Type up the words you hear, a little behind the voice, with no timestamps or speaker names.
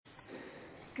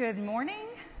Good morning,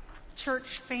 church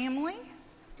family.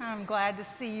 I'm glad to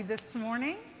see you this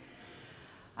morning.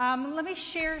 Let me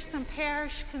share some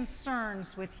parish concerns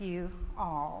with you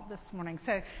all this morning.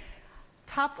 So,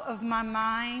 top of my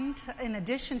mind, in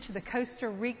addition to the Costa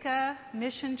Rica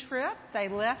mission trip, they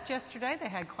left yesterday. They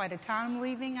had quite a time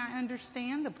leaving, I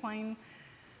understand. The plane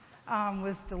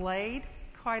was delayed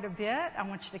quite a bit. I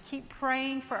want you to keep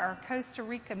praying for our Costa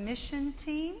Rica mission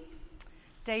team.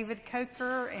 David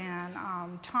Coker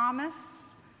and Thomas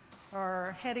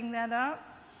are heading that up.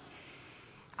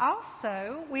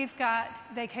 Also, we've got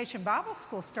Vacation Bible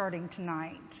School starting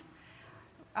tonight.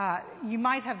 You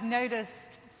might have noticed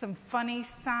some funny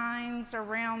signs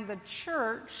around the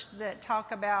church that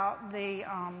talk about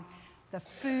the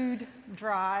food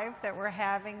drive that we're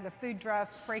having, the food drive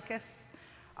fracas.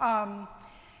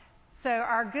 So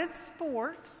our good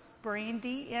sports,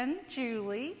 Brandy and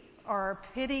Julie, are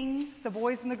pitting the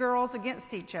boys and the girls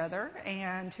against each other,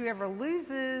 and whoever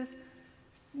loses,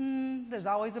 there's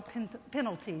always a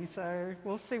penalty, so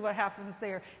we'll see what happens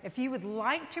there. If you would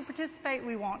like to participate,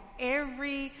 we want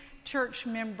every church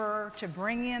member to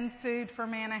bring in food for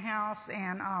Manna House,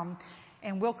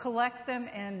 and we'll collect them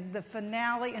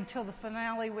until the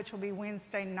finale, which will be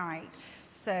Wednesday night.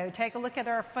 So take a look at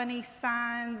our funny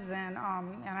signs, and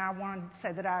I want to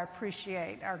say that I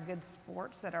appreciate our good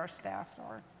sports that our staff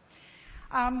are.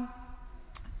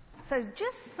 So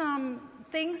just some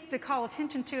things to call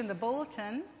attention to in the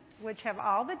bulletin, which have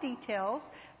all the details.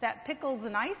 That pickles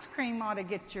and ice cream ought to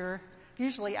get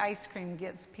usually ice cream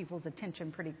gets people's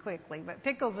attention pretty quickly, but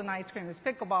pickles and ice cream is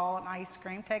pickleball and ice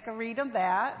cream. Take a read of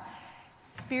that.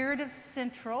 Spirit of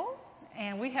Central,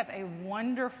 and we have a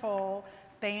wonderful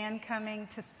band coming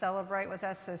to celebrate with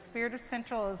us. So Spirit of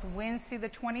Central is Wednesday the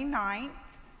 29th.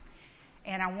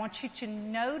 And I want you to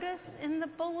notice in the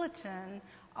bulletin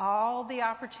all the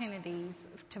opportunities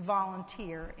to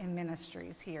volunteer in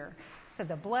ministries here. So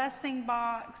the blessing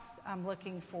box, I'm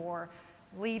looking for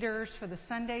leaders for the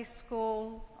Sunday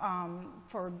school,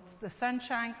 for the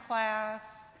sunshine class,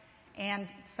 and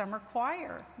summer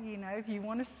choir. You know, if you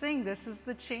want to sing, this is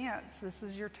the chance. This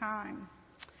is your time.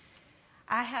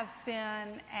 I have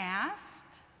been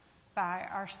asked by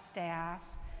our staff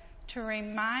to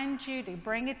remind you to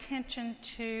bring attention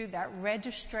to that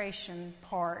registration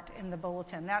part in the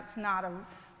bulletin. That's not a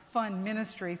fun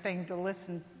ministry thing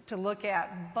to look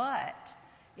at, but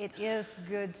it is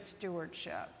good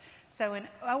stewardship. So in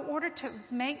order to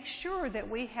make sure that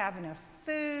we have enough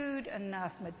food,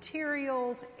 enough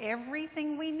materials,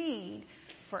 everything we need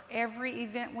for every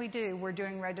event we do, we're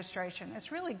doing registration. It's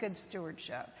really good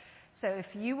stewardship. So if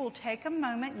you will take a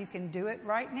moment, you can do it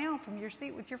right now from your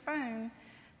seat with your phone.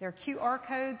 There are QR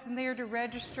codes in there to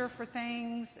register for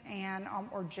things, and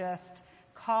or just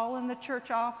call in the church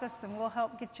office and we'll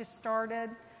help get you started,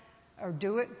 or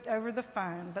do it over the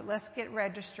phone. But let's get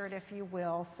registered, if you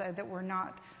will, so that we're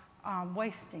not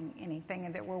wasting anything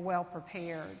and that we're well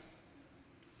prepared.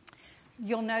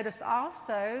 You'll notice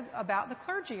also about the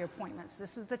clergy appointments.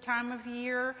 This is the time of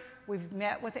year. We've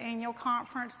met with the annual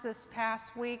conference this past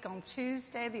week. On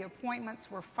Tuesday, the appointments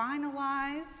were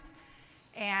finalized.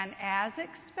 And as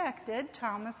expected,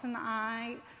 Thomas and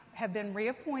I have been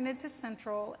reappointed to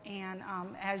Central, and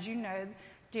as you know,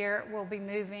 Derek will be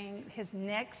moving. His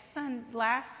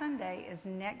last Sunday is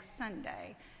next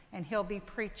Sunday, and he'll be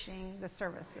preaching the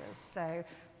services. So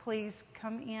please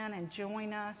come in and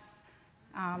join us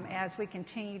as we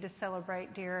continue to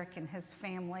celebrate Derek and his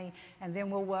family, and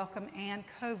then we'll welcome Ann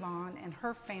Covan and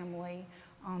her family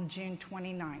on June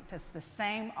 29th. It's the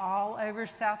same all over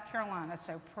South Carolina,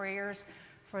 so prayers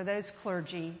for those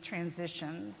clergy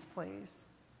transitions, please.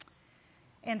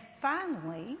 And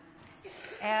finally,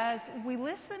 as we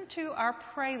listen to our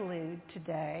prelude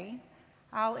today,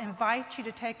 I'll invite you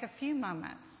to take a few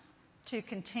moments to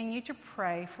continue to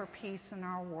pray for peace in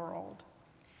our world.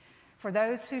 For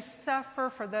those who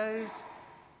suffer, for those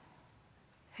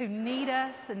who need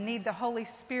us and need the Holy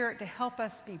Spirit to help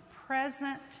us be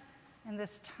present in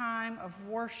this time of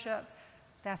worship,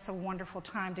 that's a wonderful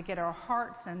time to get our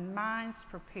hearts and minds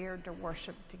prepared to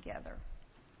worship together.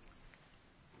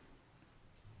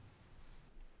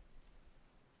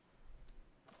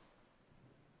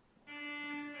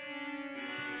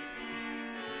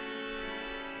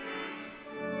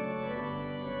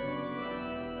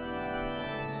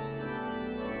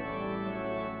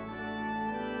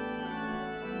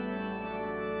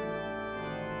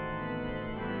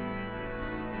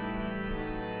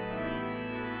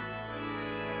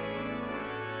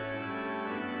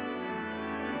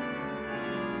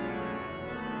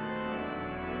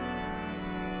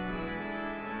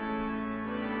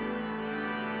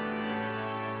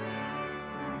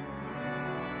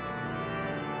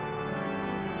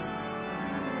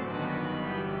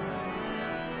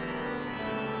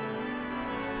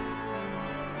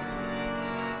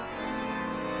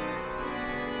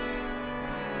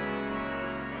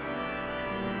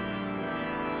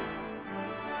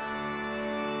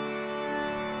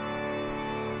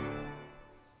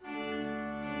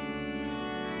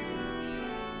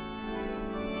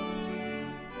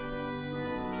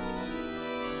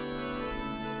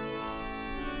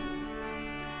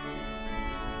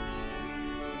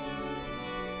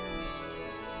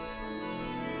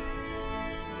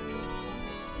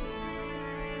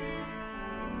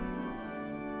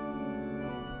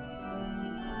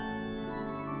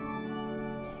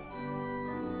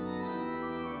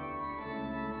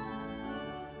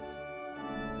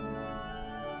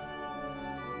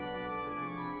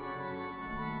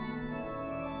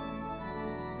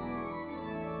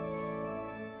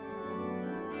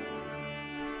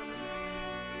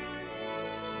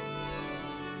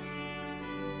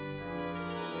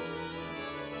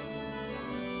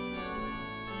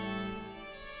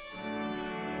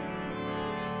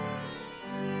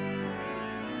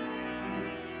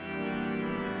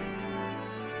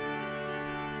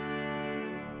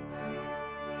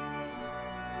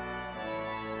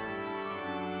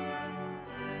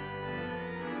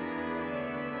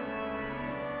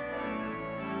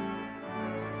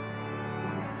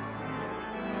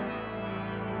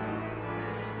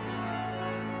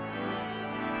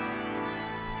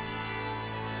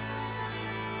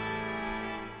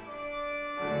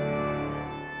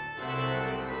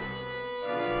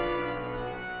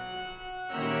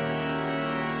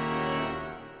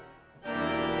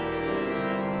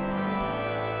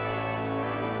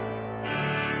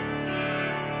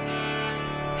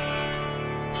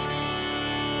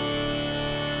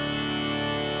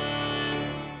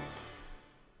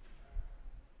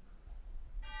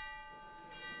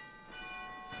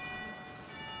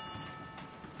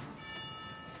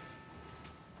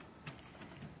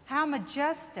 How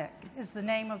majestic is the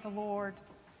name of the Lord.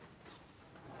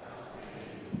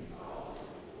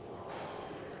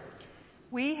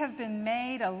 We have been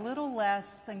made a little less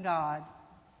than God.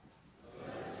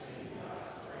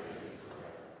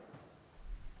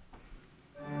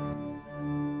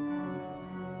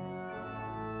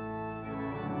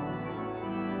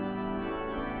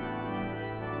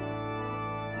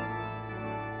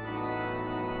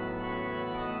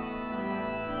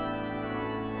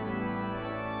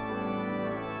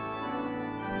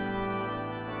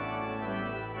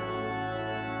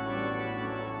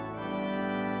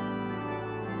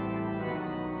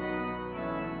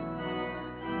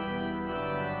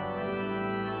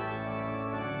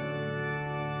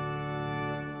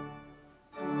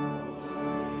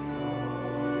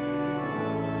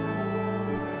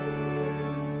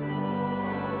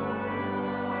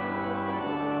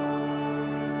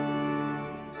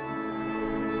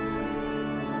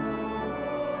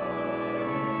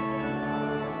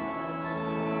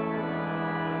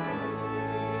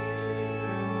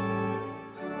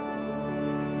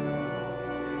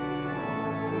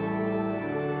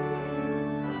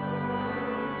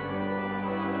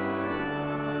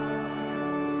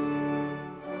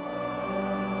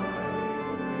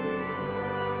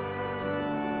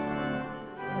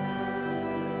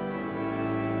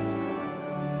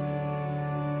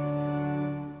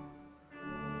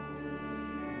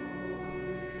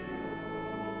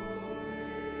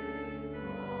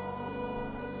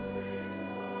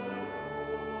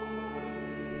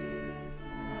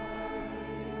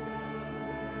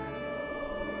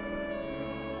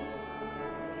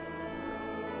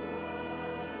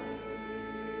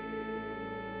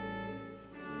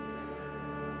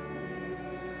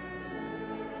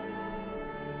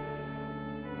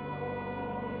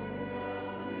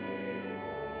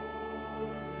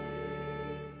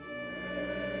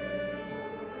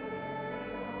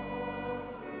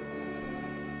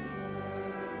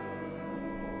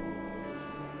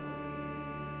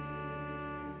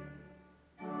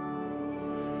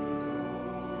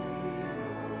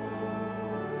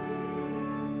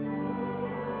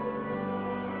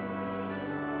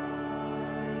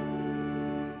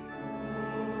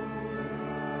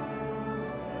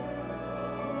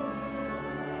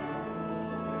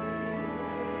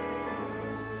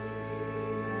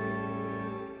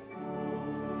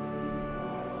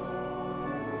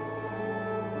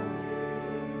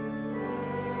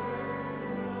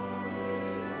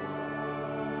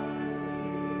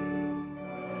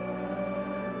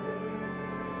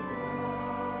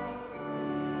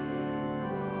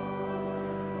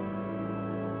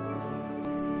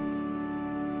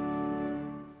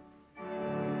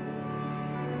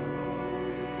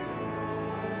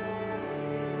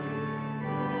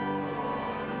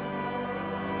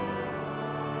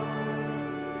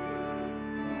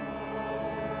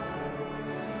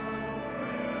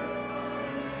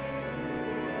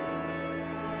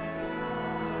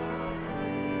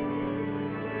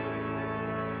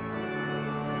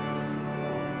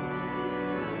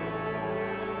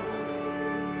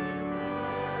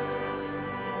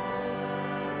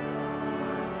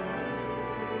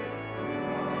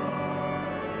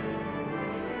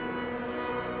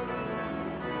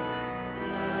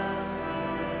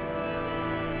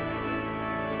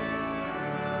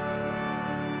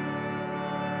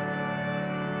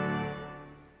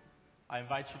 I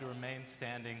invite you to remain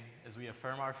standing as we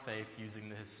affirm our faith using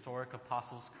the historic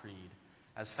Apostles' Creed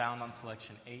as found on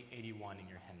selection 881 in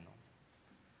your hymnal.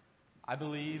 I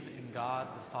believe in God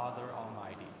the Father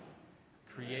Almighty,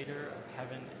 creator of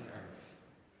heaven and earth,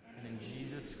 and in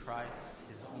Jesus Christ,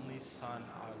 his only Son,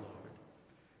 our Lord,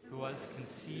 who was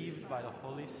conceived by the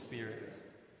Holy Spirit,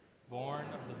 born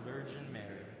of the Virgin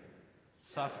Mary,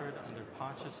 suffered under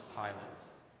Pontius Pilate,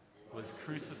 was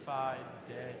crucified,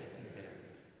 dead, and buried.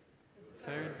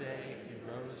 Third day he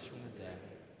rose from the dead.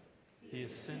 He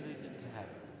ascended into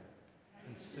heaven,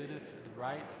 and sitteth at the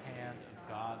right hand of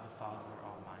God the Father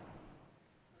Almighty.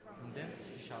 From thence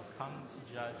he shall come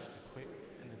to judge the quick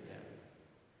and the dead.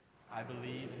 I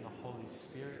believe in the Holy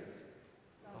Spirit,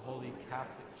 the Holy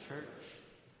Catholic Church,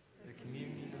 the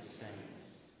communion of saints,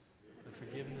 the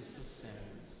forgiveness of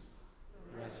sins,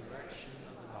 the resurrection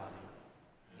of the body,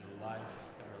 and the life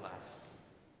everlasting.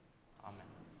 Amen.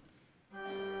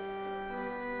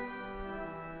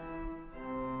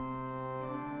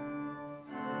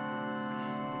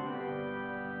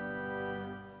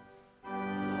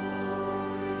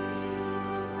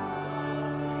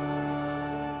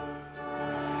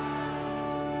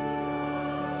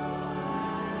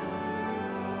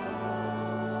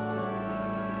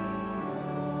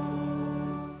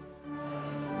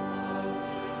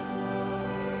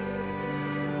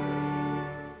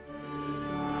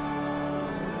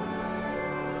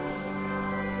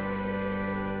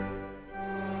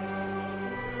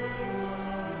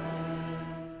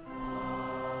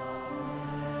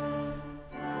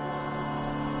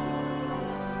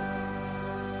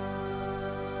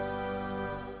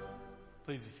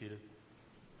 Please be seated.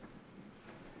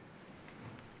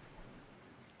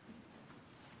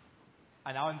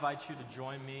 I now invite you to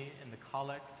join me in the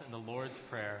collect and the Lord's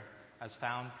Prayer as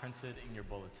found printed in your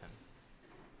bulletin.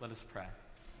 Let us pray.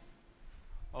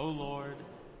 O Lord,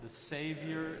 the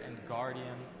Savior and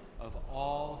guardian of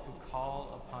all who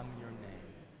call upon your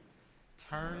name,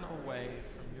 turn away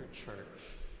from your church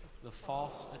the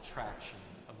false attraction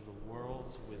of the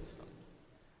world's wisdom,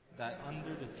 that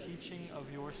under the teaching of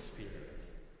your Spirit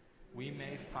we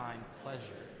may find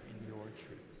pleasure in your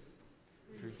truth.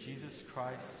 Through Jesus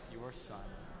Christ, your Son,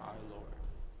 our Lord.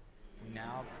 We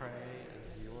now pray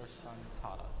as your Son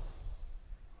taught us.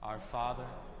 Our Father,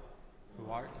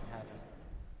 who art in heaven,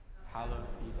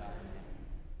 hallowed be thy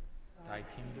name. Thy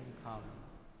kingdom come,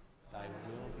 thy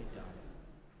will be done,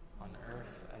 on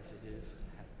earth as it is in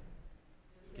heaven.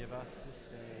 Give us this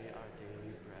day our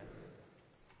daily bread,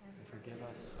 and forgive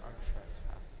us our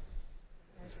trespasses,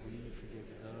 as we forgive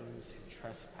those who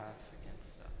trespass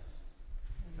against us.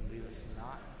 And lead us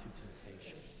not into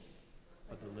temptation,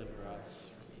 but deliver us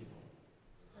from evil.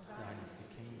 Thine is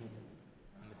the kingdom,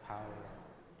 and the power,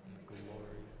 and the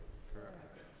glory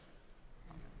forever.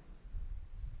 Amen.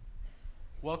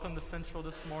 Welcome to Central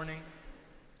this morning.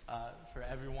 For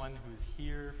everyone who's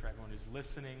here, for everyone who's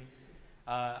listening,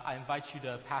 I invite you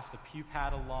to pass the pew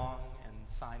pad along and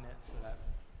sign it so that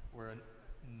we're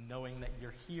knowing that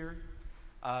you're here.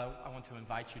 I want to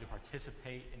invite you to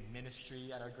participate in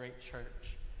ministry at our great church.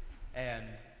 And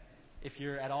if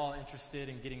you're at all interested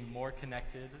in getting more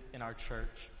connected in our church,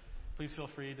 please feel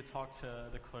free to talk to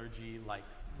the clergy like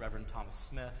Reverend Thomas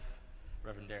Smith,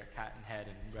 Reverend Derek Cattonhead,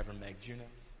 and Reverend Meg Junis.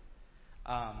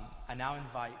 I now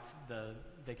invite the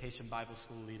Vacation Bible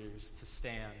School leaders to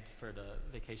stand for the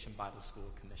Vacation Bible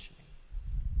School commissioning.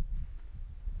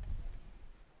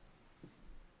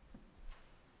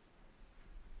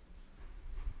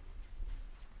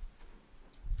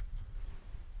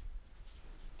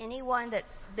 Anyone that's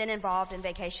been involved in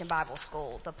Vacation Bible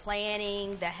School, the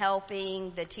planning, the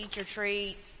helping, the teacher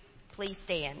treats, please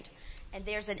stand. And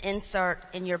there's an insert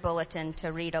in your bulletin to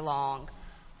read along.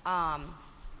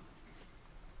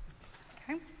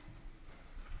 Okay.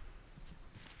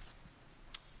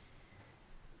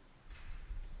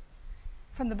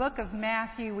 From the book of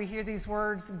Matthew, we hear these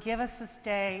words, "Give us this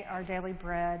day our daily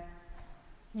bread."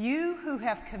 You who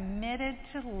have committed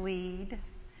to lead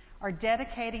are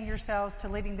dedicating yourselves to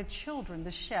leading the children,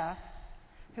 the chefs,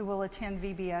 who will attend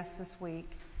VBS this week.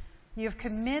 You have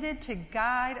committed to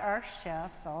guide our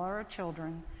chefs, all our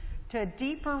children, to a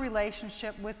deeper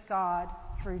relationship with God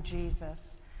through Jesus,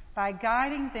 by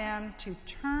guiding them to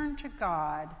turn to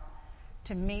God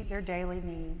to meet their daily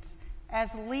needs.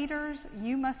 As leaders,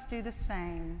 you must do the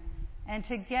same, and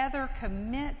together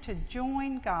commit to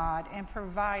join God in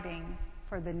providing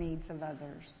for the needs of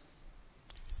others.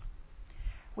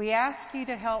 We ask you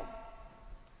to help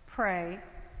pray,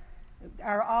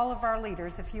 all of our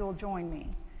leaders, if you will join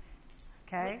me.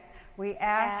 Okay? We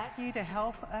ask you to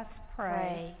help us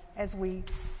pray as we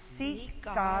seek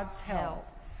God's help.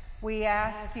 We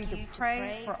ask you to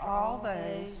pray for all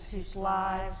those whose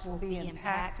lives will be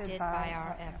impacted by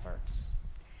our efforts.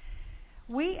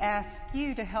 We ask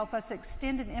you to help us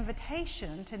extend an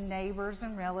invitation to neighbors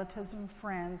and relatives and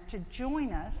friends to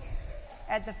join us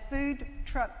at the food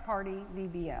truck party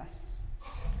VBS.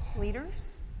 Leaders?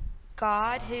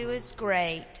 God, who is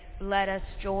great, let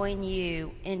us join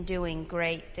you in doing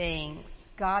great things.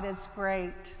 God is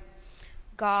great.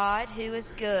 God, who is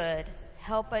good,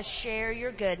 help us share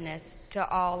your goodness to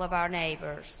all of our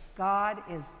neighbors. God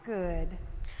is good.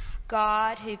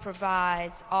 God, who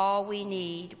provides all we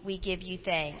need, we give you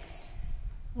thanks.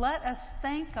 Let us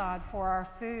thank God for our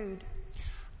food.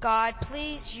 God,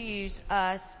 please use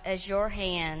us as your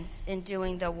hands in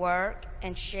doing the work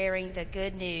and sharing the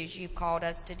good news you've called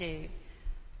us to do.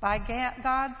 By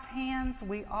God's hands,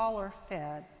 we all are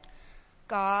fed.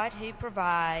 God, who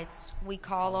provides, we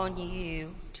call on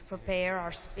you to prepare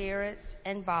our spirits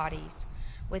and bodies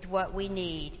with what we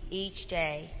need each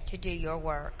day to do your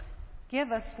work.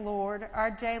 Give us, Lord,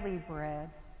 our daily bread.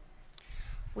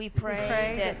 We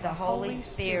pray that the Holy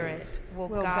Spirit will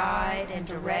guide and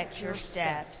direct your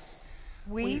steps.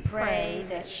 We pray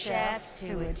that chefs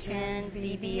who attend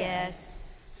VBS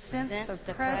sense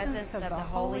the presence of the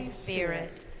Holy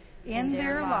Spirit in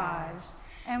their lives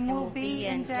and will be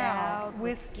endowed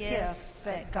with gifts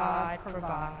that God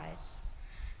provides.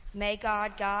 May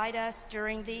God guide us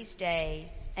during these days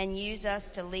and use us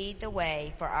to lead the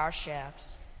way for our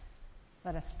chefs.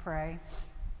 Let us pray.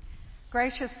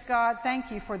 Gracious God,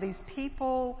 thank you for these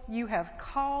people you have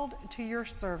called to your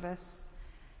service.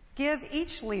 Give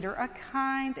each leader a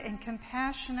kind and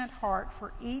compassionate heart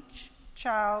for each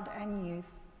child, and youth.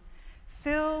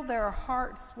 Fill their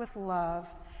hearts with love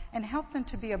and help them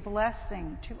to be a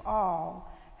blessing to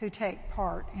all who take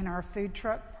part in our food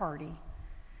truck party.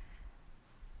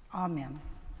 Amen.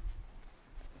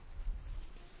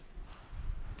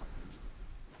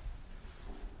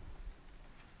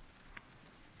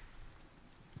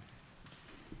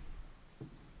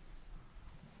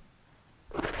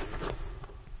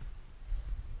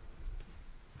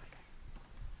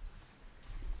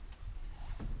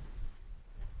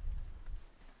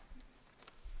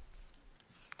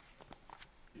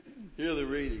 Hear the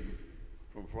reading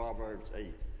from Proverbs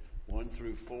 8, 1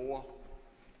 through 4,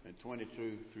 and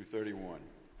 22 through 31.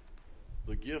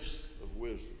 The gifts of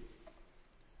wisdom.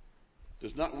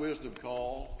 Does not wisdom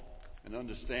call and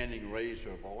understanding raise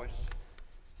her voice?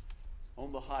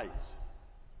 On the heights,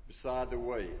 beside the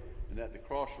way, and at the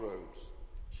crossroads,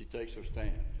 she takes her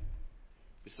stand.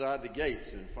 Beside the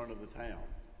gates in front of the town,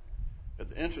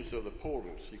 at the entrance of the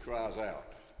portals, she cries out,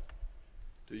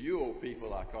 "To you, O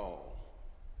people, I call,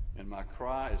 and my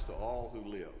cry is to all who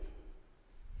live."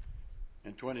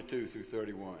 And 22 through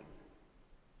 31.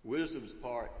 Wisdom's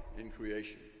part in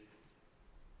creation.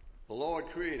 The Lord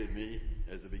created me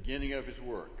as the beginning of his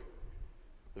work,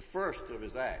 the first of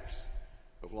his acts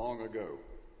of long ago.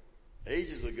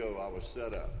 Ages ago I was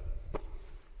set up.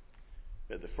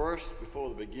 At the first, before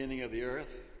the beginning of the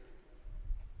earth,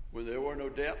 when there were no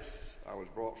depths, I was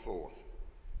brought forth.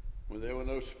 When there were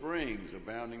no springs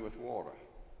abounding with water.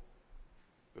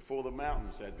 Before the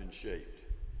mountains had been shaped,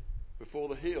 before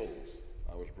the hills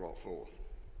I was brought forth.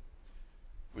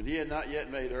 When he had not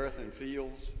yet made earth and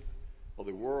fields, or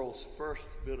the world's first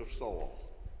bit of soil,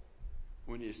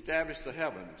 when he established the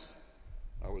heavens,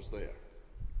 I was there.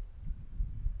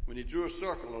 When he drew a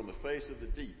circle on the face of the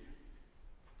deep,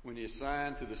 when he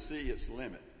assigned to the sea its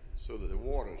limit, so that the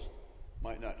waters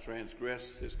might not transgress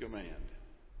his command.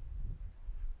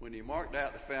 When he marked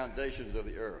out the foundations of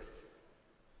the earth,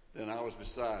 then I was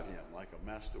beside him like a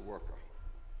master worker.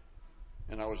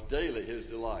 And I was daily his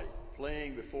delight,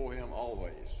 playing before him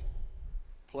always,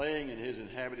 playing in his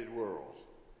inhabited world,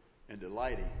 and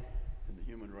delighting in the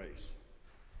human race.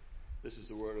 This is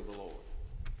the word of the Lord.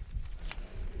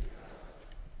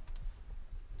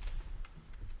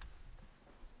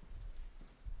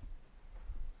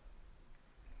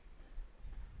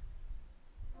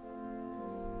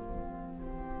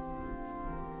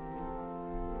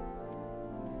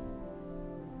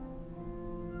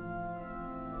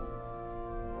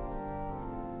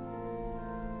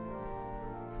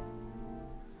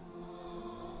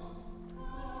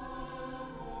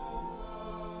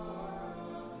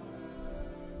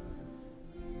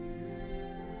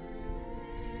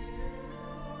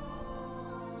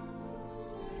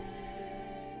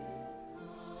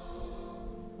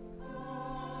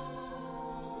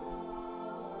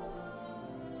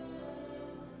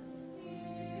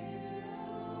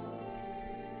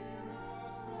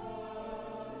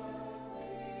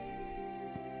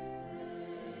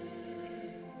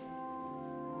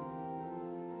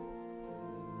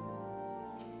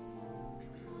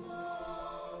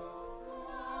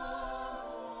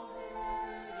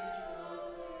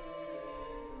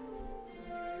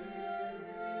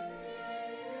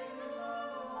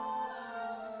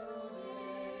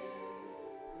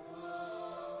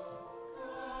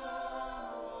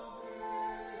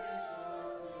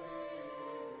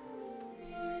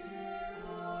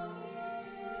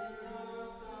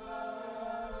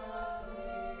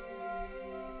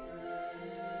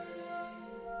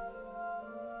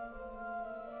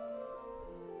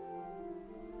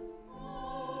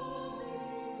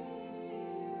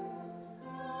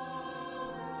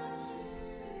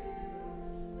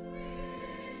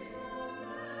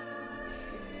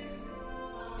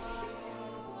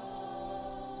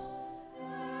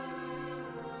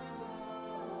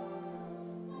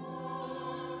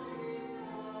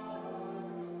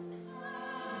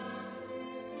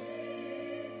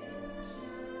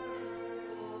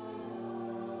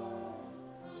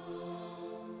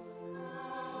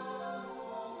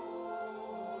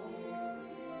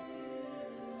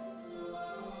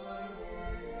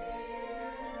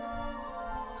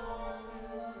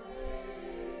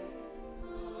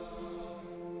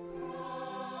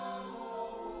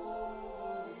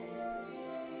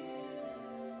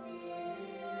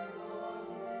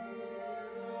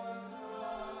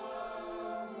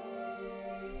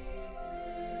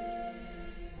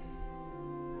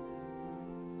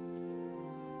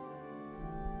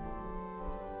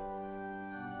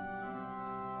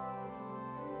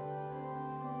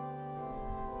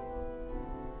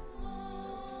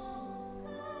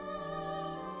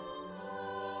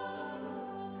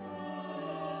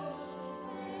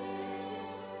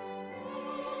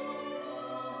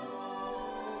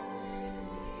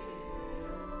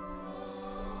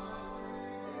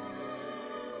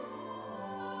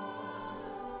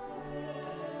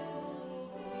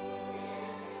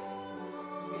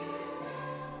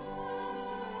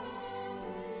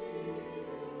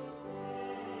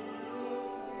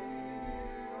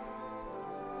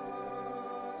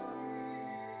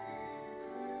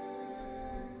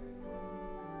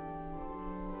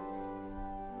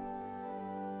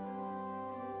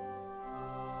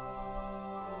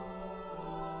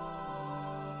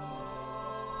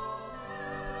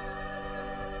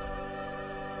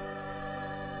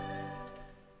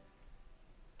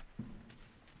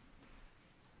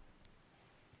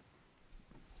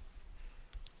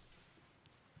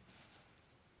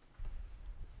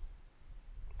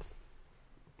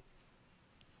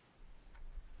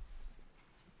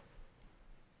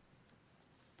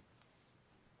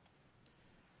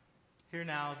 Hear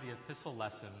now the epistle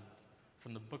lesson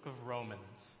from the book of Romans,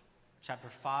 chapter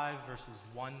 5, verses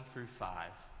 1 through 5.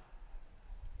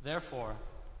 Therefore,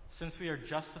 since we are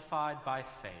justified by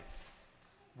faith,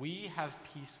 we have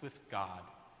peace with God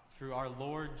through our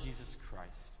Lord Jesus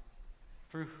Christ,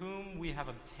 through whom we have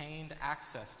obtained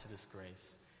access to this grace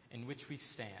in which we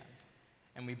stand,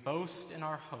 and we boast in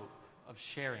our hope of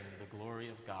sharing the glory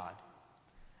of God.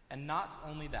 And not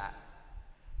only that,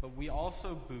 but we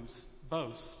also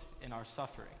boast in our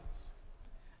sufferings,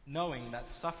 knowing that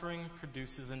suffering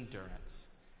produces endurance,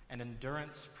 and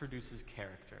endurance produces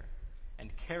character, and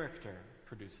character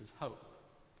produces hope.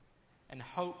 And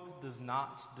hope does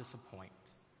not disappoint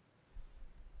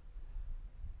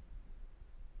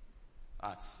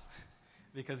us,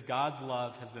 because God's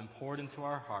love has been poured into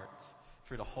our hearts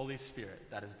through the Holy Spirit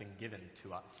that has been given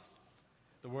to us.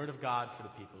 The word of God for the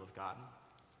people of God.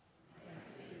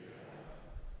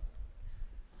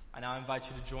 I now invite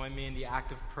you to join me in the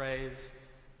act of praise,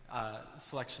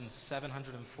 selection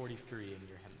 743 in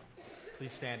your hymnal.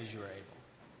 Please stand as you are able.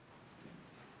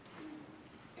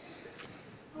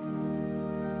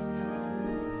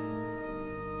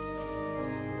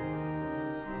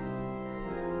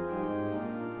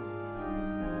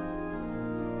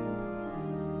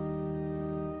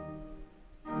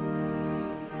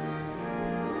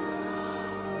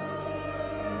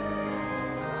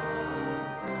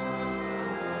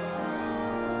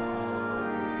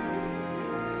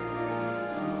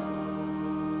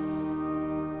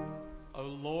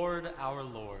 Our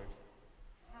Lord,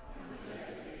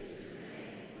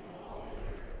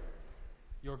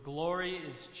 your glory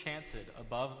is chanted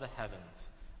above the heavens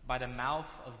by the mouth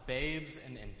of babes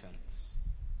and infants.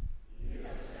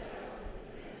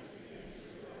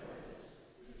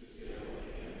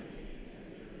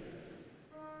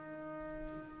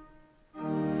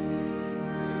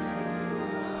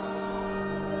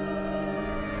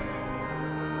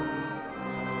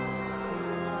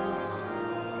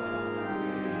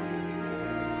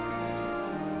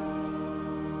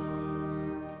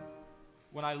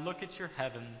 When I look at your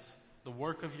heavens, the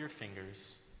work of your fingers,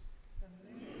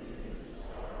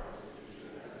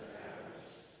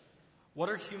 what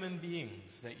are human beings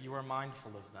that you are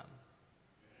mindful of them?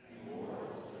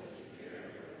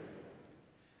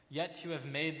 Yet you have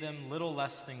made them little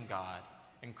less than God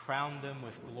and crowned them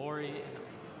with glory and honor.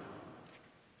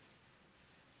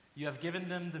 You have given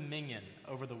them dominion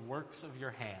over the works of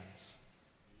your hands.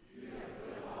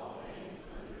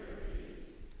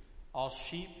 All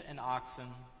sheep and oxen,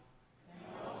 and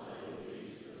also the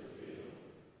beasts of the field,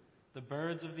 the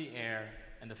birds of the air,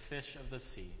 and the fish of the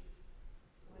sea.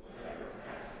 Whatever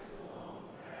passes along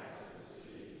the paths of the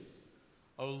seas.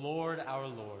 O Lord, our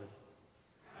Lord,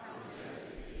 how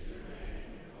majestic is your name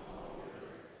in all the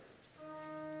earth.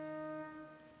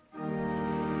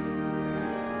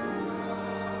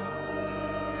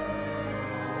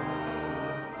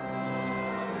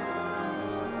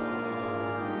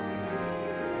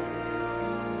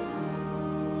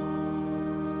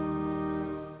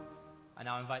 I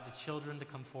now invite the children to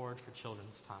come forward for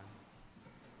children's time.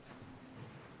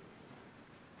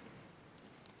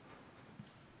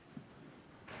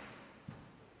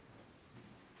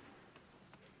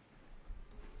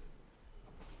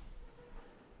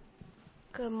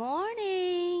 Good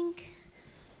morning.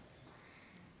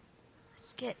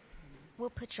 We'll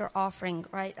put your offering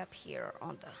right up here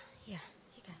on the, here,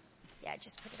 you go. Yeah,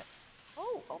 just put it up.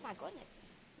 Oh my goodness.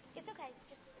 It's okay.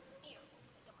 Just, here.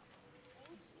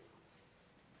 Thank you.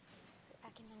 Put it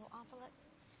back in the little envelope.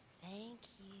 Thank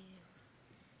you.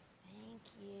 Thank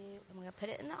you. And we're going to put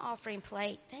it in the offering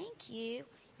plate. Thank you.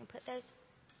 And put those,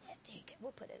 there you go.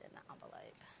 We'll put it in the envelope.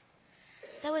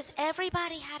 So has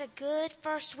everybody had a good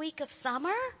first week of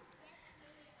summer?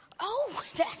 Oh,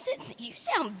 that's it. You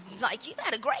sound like you've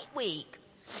had a great week.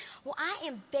 Well, I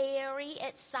am very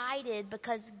excited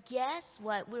because guess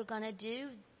what we're going to do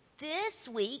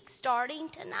this week starting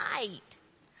tonight?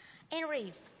 Anna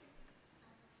Reeves.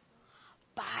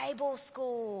 Bible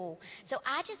school. So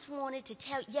I just wanted to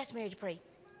tell, yes, Mary Dupree.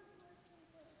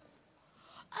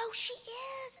 Oh, she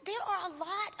is. There are a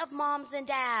lot of moms and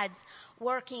dads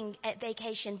working at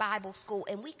Vacation Bible School,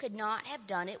 and we could not have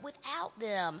done it without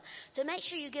them. So make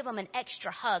sure you give them an extra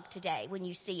hug today when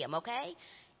you see them, okay?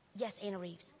 Yes, Anna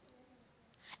Reeves.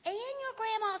 And your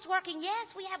grandma's working. Yes,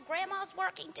 we have grandmas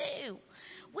working too.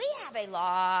 We have a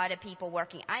lot of people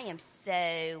working. I am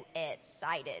so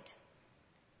excited.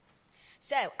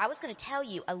 So I was going to tell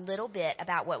you a little bit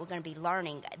about what we're going to be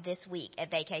learning this week at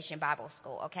Vacation Bible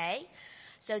School, okay?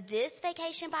 So this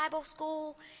Vacation Bible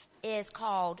School is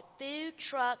called Food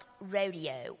Truck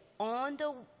Rodeo on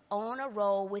the on a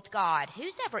roll with God.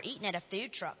 Who's ever eaten at a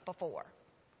food truck before?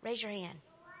 Raise your hand.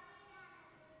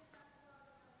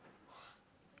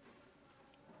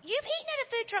 You've eaten at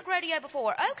a food truck rodeo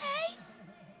before. Okay.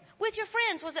 With your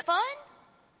friends. Was it fun?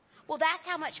 Well, that's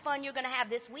how much fun you're going to have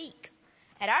this week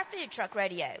at our food truck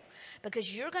rodeo, because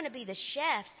you're going to be the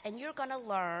chefs and you're going to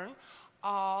learn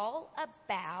all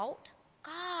about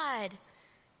God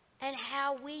and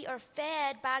how we are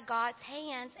fed by God's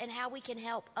hands and how we can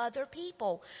help other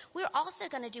people. We're also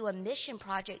going to do a mission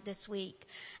project this week,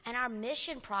 and our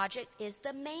mission project is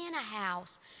the Manna House,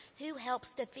 who helps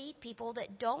to feed people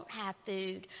that don't have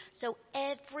food. So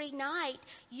every night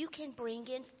you can bring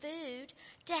in food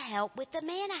to help with the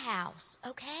Manna House,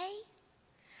 okay?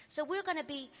 So we're going to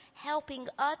be helping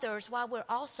others while we're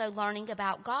also learning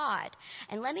about God.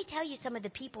 And let me tell you some of the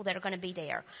people that are going to be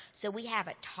there. So we have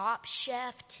a Top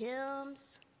Chef Tim's.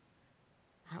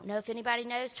 I don't know if anybody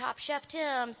knows Top Chef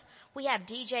Tim's. We have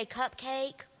DJ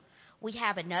Cupcake. We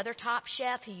have another Top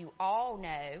Chef who you all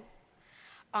know.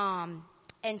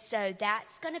 And so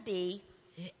that's going to be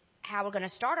how we're going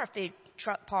to start our food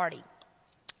truck party.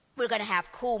 We're going to have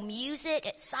cool music,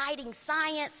 exciting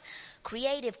science,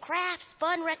 creative crafts,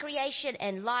 fun recreation,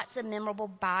 and lots of memorable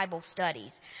Bible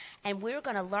studies. And we're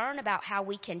going to learn about how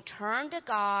we can turn to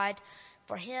God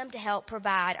for Him to help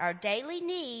provide our daily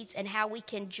needs, and how we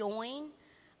can join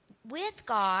with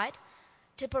God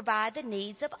to provide the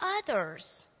needs of others.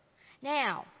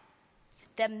 Now,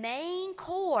 the main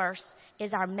course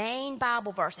is our main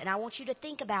Bible verse. And I want you to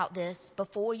think about this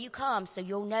before you come so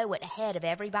you'll know it ahead of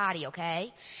everybody,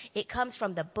 okay? It comes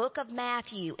from the book of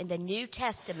Matthew in the New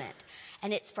Testament.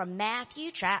 And it's from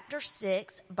Matthew chapter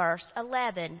 6, verse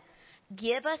 11.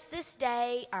 Give us this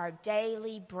day our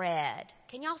daily bread.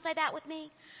 Can y'all say that with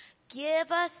me? Give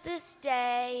us this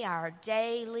day our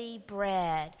daily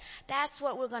bread. That's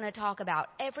what we're going to talk about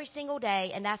every single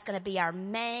day, and that's going to be our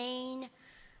main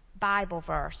Bible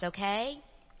verse, okay?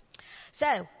 So,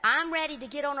 I'm ready to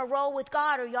get on a roll with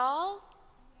God. Are y'all?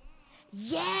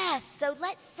 Yes. So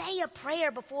let's say a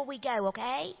prayer before we go,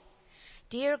 okay?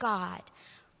 Dear God,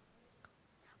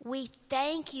 we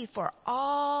thank you for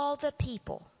all the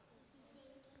people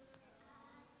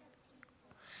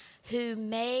who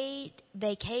made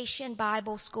Vacation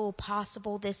Bible School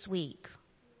possible this week.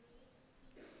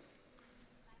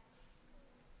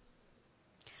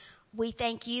 We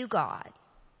thank you, God,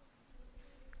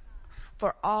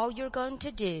 for all you're going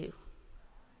to do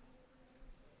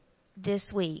this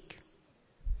week.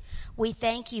 We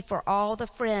thank you for all the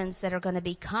friends that are going to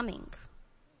be coming.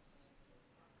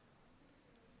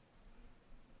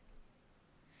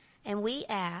 And we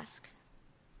ask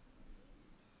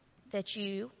that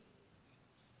you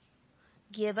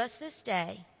give us this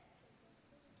day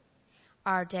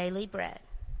our daily bread.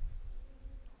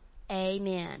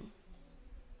 Amen.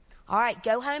 All right,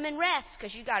 go home and rest,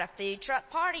 because you got a food truck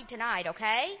party tonight,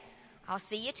 okay? I'll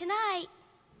see you tonight.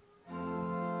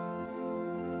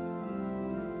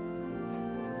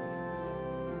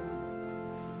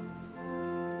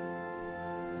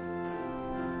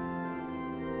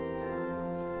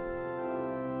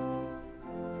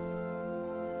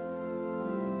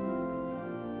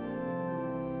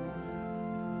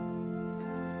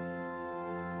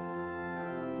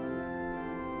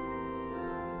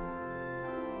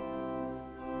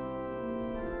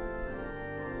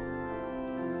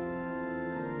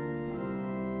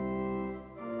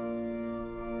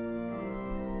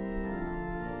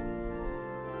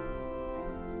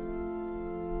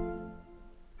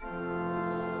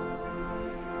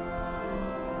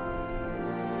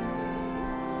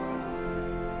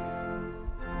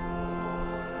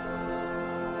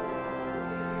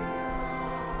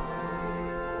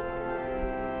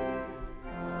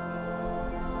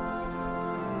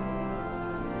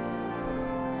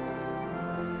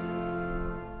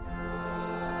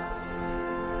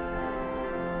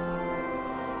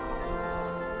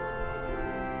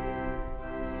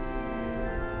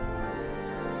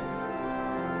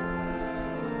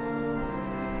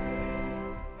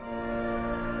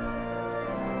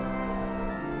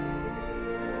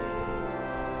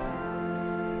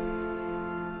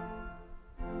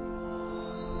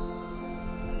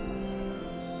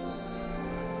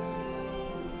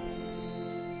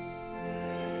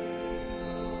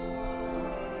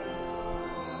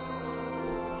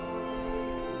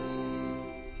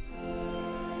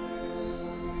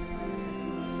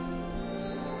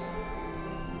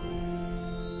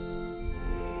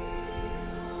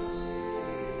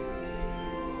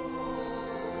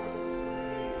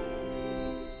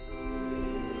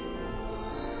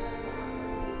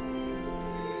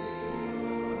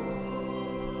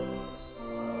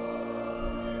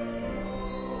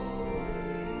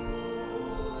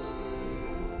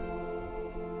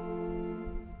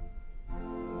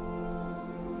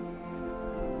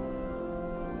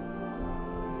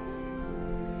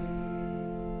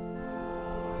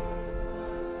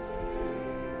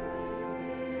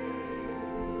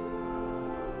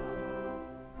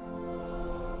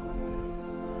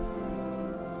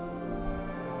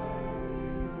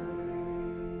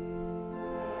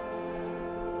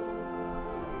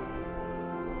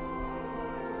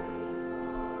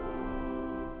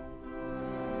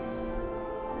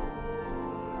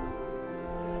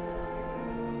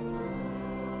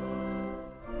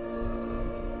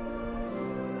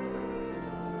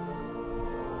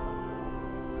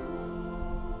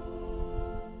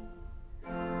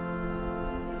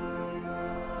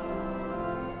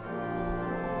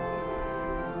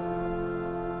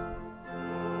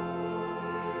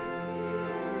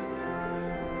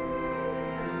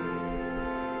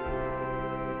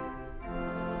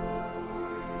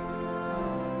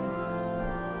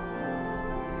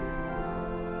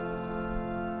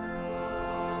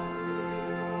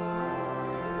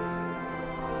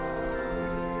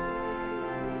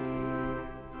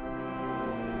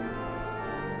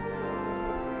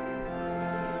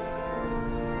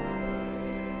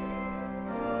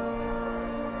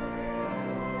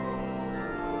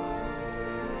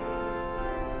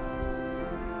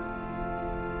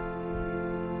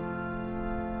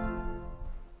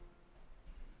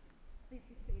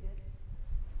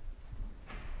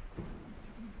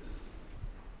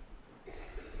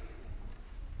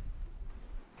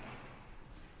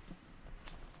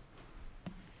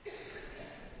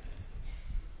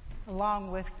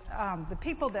 along with the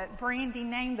people that Brandy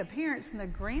named, the parents and the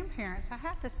grandparents, I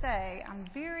have to say I'm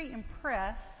very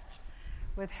impressed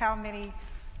with how many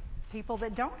people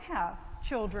that don't have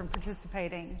children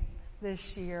participating this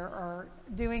year are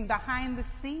doing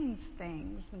behind-the-scenes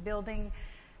things, building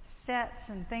sets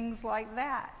and things like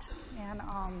that. And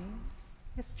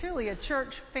it's truly a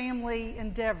church family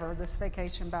endeavor, this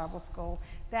Vacation Bible School.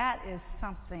 That is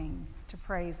something to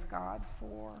praise God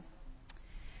for.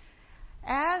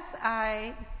 As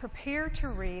I prepare to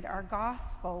read our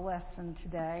gospel lesson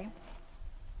today,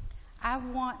 I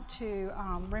want to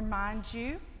remind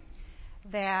you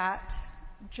that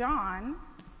John,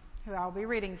 who I'll be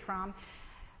reading from,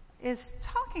 is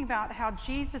talking about how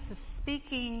Jesus is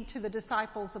speaking to the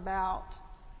disciples about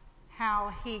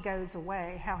how he goes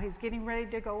away, how he's getting ready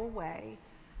to go away,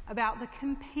 about the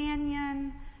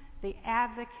companion, the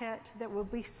advocate that will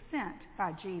be sent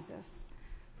by Jesus.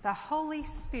 The Holy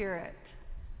Spirit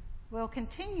will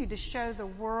continue to show the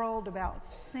world about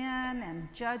sin and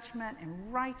judgment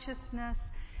and righteousness.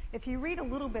 If you read a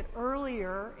little bit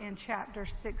earlier in chapter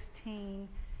 16,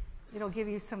 it'll give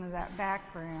you some of that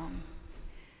background.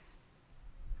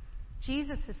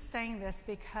 Jesus is saying this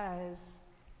because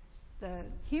the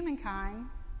humankind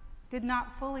did not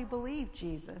fully believe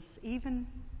Jesus, even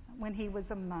when he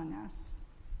was among us.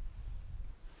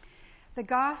 The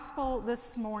gospel this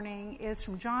morning is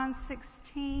from John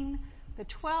 16, the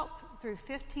 12th through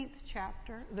 15th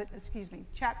chapter,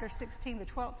 chapter 16, the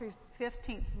 12th through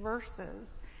 15th verses.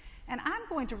 And I'm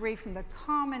going to read from the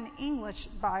Common English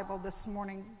Bible this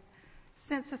morning,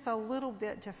 since it's a little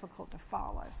bit difficult to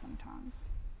follow sometimes.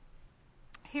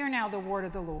 Hear now the word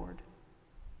of the Lord.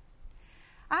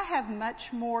 I have much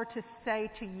more to say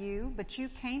to you, but you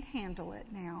can't handle it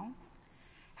now.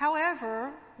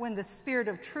 However, when the Spirit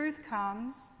of truth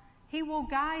comes, he will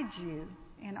guide you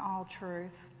in all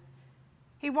truth.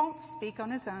 He won't speak on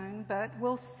his own, but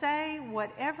will say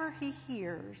whatever he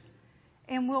hears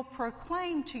and will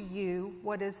proclaim to you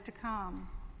what is to come.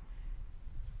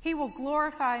 He will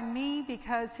glorify me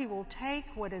because he will take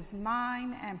what is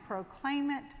mine and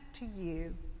proclaim it to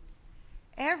you.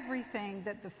 Everything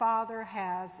that the Father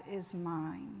has is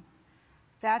mine.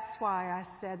 That's why I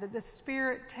said that the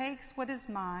Spirit takes what is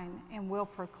mine and will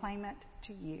proclaim it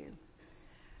to you.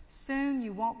 Soon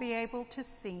you won't be able to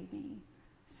see me.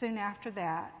 Soon after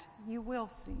that, you will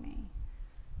see me.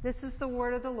 This is the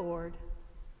word of the Lord.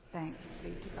 Thanks be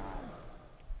to God.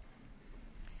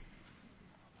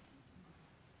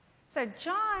 So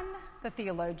John, the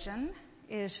theologian,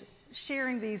 is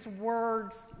sharing these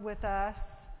words with us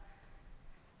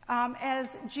as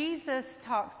Jesus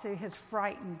talks to his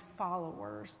frightened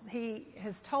followers. He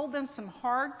has told them some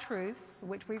hard truths,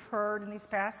 which we've heard in these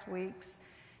past weeks,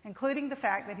 including the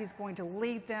fact that he's going to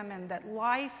lead them and that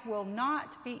life will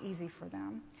not be easy for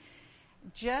them.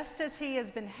 Just as he has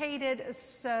been hated,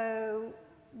 so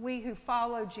we who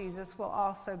follow Jesus will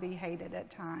also be hated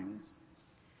at times.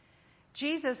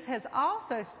 Jesus has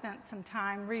also spent some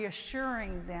time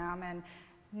reassuring them, and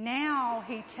now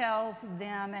he tells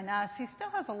them and us he still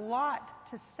has a lot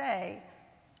to say,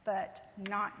 but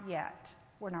not yet.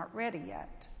 We're not ready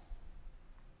yet.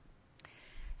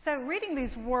 So reading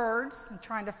these words and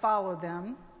trying to follow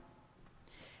them,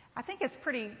 I think it's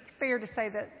pretty fair to say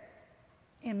that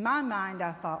in my mind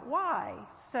I thought, why?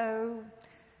 So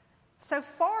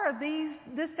far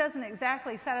this doesn't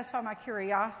exactly satisfy my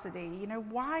curiosity.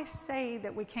 Why say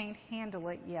that we can't handle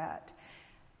it yet?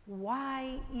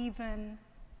 Why even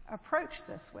approach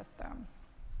this with them?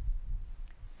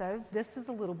 So this is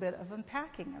a little bit of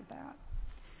unpacking of that.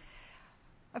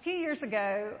 A few years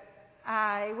ago,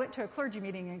 I went to a clergy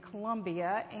meeting in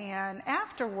Columbia, and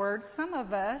afterwards, some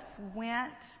of us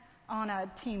went on a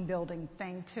team building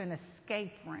thing to an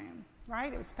escape room,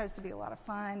 right? It was supposed to be a lot of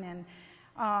fun, and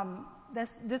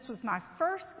this was my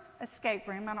first escape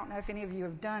room. I don't know if any of you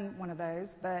have done one of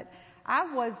those, but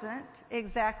I wasn't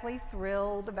exactly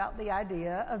thrilled about the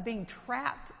idea of being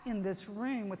trapped in this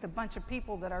room with a bunch of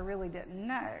people that I really didn't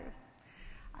know.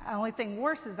 The only thing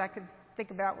worse is I could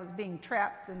think about was being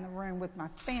trapped in the room with my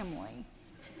family.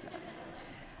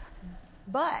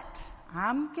 But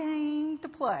I'm game to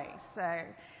play. So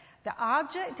the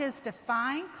object is to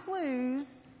find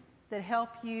clues that help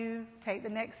you take the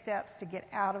next steps to get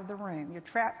out of the room. You're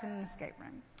trapped in an escape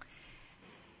room.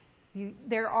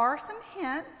 There are some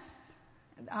hints.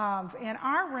 In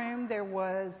our room, there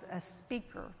was a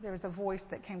speaker. There was a voice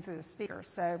that came through the speaker.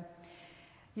 So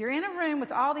you're in a room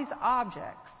with all these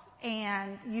objects,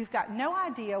 and you've got no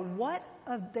idea what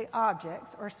of the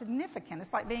objects are significant.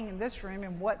 It's like being in this room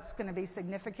and what's going to be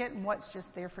significant and what's just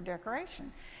there for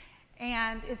decoration.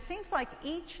 And it seems like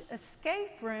each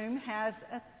escape room has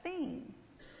a theme.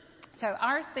 So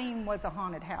our theme was a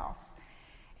haunted house.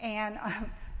 And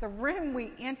the room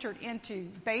we entered into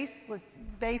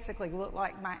basically looked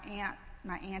like my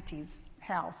auntie's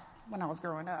house when I was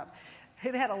growing up.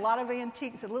 It had a lot of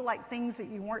antiques. It looked like things that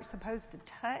you weren't supposed to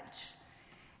touch.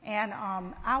 And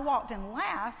I walked in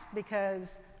last because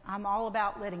I'm all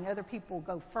about letting other people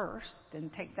go first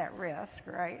and take that risk,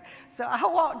 right? So I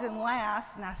walked in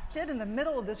last, and I stood in the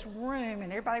middle of this room,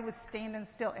 and everybody was standing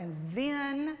still. And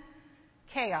then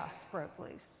chaos broke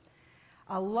loose.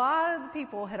 A lot of the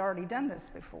people had already done this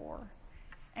before.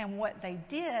 And what they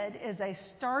did is they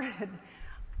started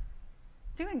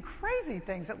doing crazy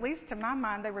things, at least to my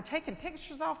mind. They were taking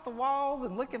pictures off the walls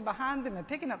and looking behind them and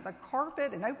picking up the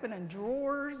carpet and opening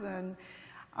drawers. And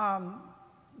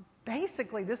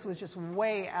basically, this was just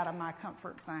way out of my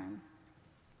comfort zone.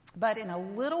 But in a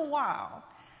little while,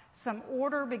 some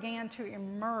order began to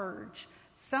emerge.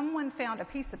 Someone found a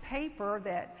piece of paper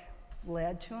that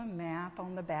led to a map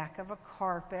on the back of a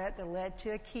carpet, that led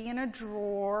to a key in a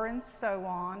drawer, and so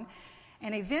on.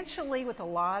 And eventually, with a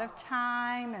lot of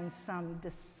time and some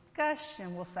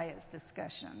discussion, we'll say it's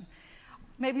discussion,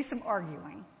 maybe some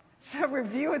arguing, some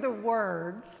review of the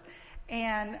words,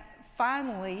 and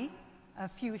finally, a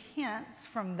few hints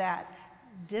from that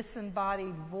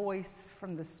disembodied voice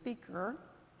from the speaker,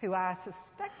 who I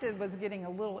suspected was getting a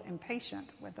little impatient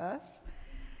with us,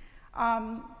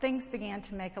 things began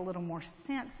to make a little more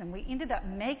sense, and we ended up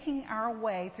making our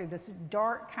way through this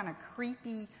dark, kind of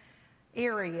creepy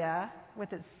area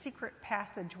with its secret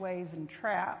passageways and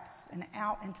traps and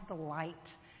out into the light.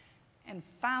 And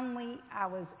finally, I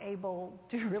was able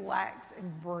to relax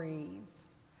and breathe.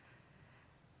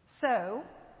 So,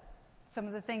 some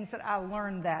of the things that I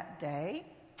learned that day.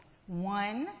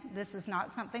 1, this is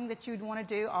not something that you'd want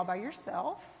to do all by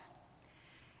yourself.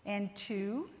 And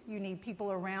 2, you need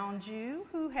people around you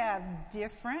who have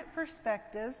different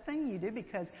perspectives than you do,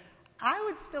 because I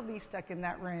would still be stuck in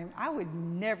that room. I would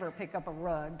never pick up a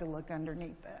rug to look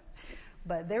underneath it.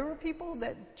 But there were people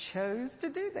that chose to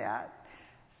do that.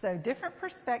 So different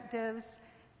perspectives.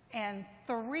 And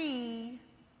 3,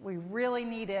 we really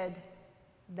needed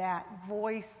that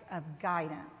voice of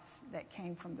guidance that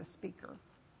came from the speaker.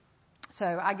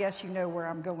 So I guess you know where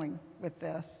I'm going with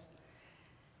this.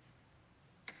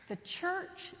 The church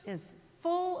is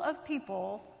full of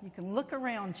people, you can look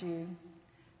around you,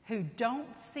 who don't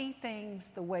see things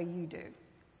the way you do.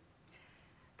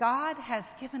 God has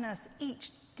given us each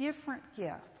different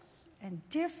gifts and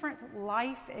different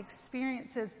life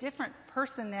experiences, different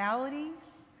personalities,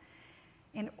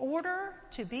 in order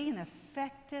to be an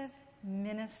effective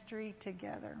ministry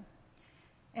together.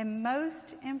 And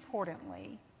most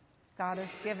importantly, God has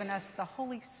given us the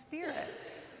Holy Spirit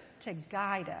to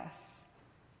guide us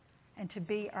and to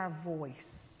be our voice.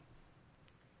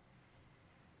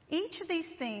 Each of these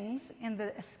things in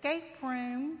the escape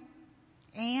room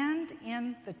and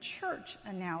in the church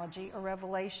analogy are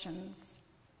revelations.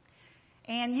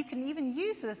 And you can even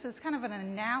use this as kind of an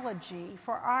analogy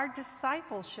for our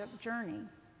discipleship journey.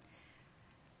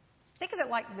 Think of it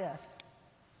like this.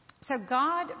 So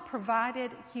God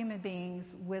provided human beings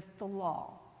with the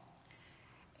law.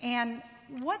 And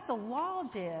what the law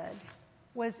did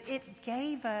was it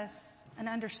gave us an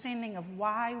understanding of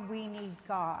why we need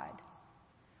God,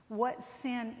 what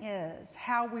sin is,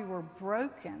 how we were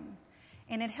broken,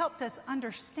 and it helped us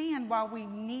understand why we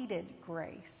needed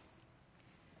grace.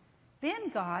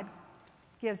 Then God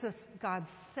gives us God's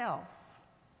self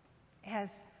as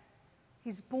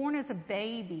He's born as a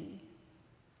baby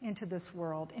into this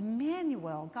world.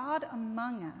 Emmanuel, God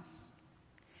among us.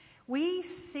 We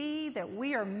see that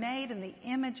we are made in the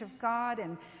image of God,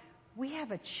 and we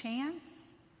have a chance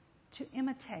to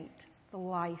imitate the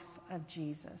life of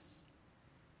Jesus.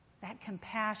 That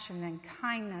compassion and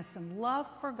kindness and love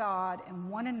for God and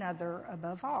one another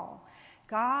above all.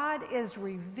 God is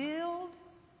revealed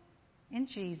in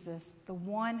Jesus, the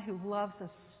one who loves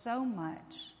us so much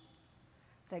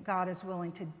that God is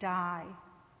willing to die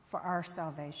for our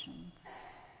salvations.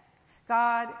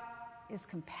 God is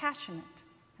compassionate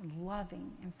and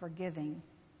loving and forgiving.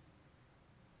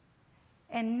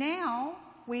 And now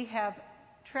we have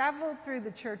traveled through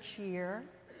the church year,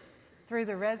 through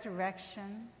the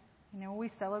resurrection. You know, we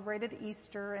celebrated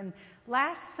Easter, and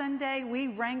last Sunday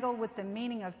we wrangled with the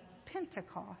meaning of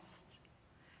Pentecost,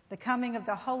 the coming of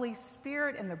the Holy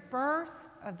Spirit and the birth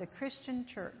of the Christian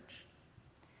church.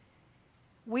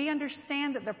 We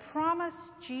understand that the promise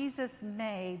Jesus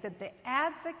made that the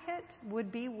advocate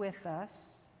would be with us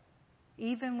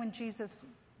even when Jesus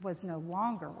was no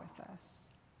longer with us.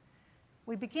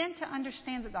 we begin to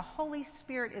understand that the Holy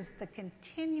Spirit is the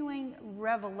continuing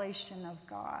revelation of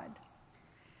God.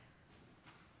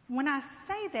 When I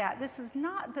say that, this is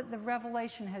not that the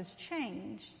revelation has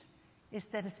changed, it's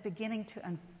that it's beginning to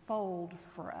unfold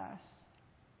for us.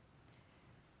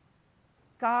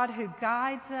 God who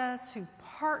guides us, who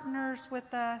partners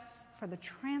with us for the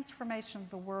transformation of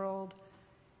the world,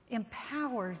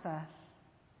 empowers us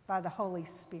by the Holy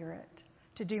Spirit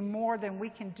to do more than we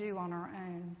can do on our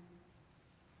own.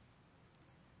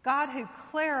 God who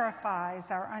clarifies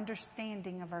our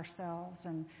understanding of ourselves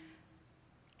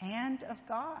and of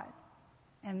God.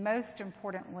 And most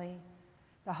importantly,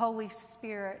 the Holy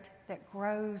Spirit that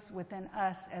grows within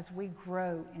us as we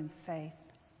grow in faith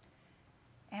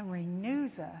and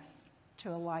renews us to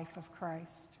a life of Christ.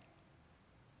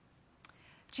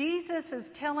 Jesus is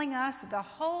telling us that the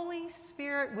Holy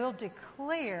Spirit will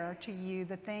declare to you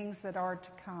the things that are to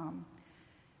come.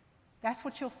 That's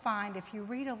what you'll find if you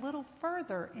read a little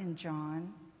further in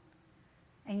John,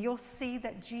 and you'll see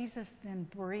that Jesus then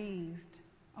breathed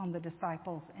on the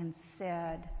disciples and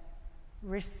said,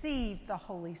 "Receive the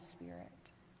Holy Spirit."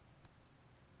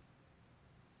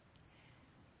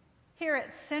 Here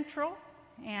at Central,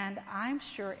 and I'm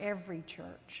sure every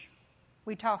church,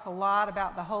 we talk a lot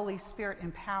about the Holy Spirit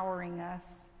empowering us.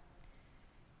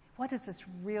 What does this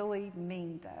really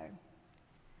mean, though?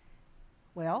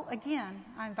 Well, again,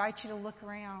 I invite you to look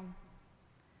around.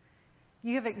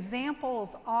 You have examples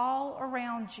all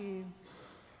around you.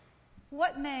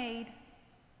 What made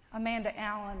Amanda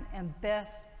Allen and Beth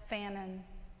Fannin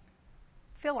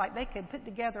feel like they could put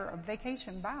together a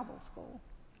vacation Bible school?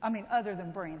 I mean, other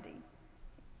than Brandy.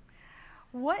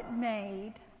 What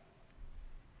made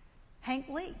Hank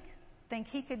Leake think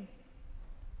he could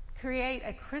create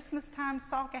a Christmas time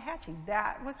Salkehatchie?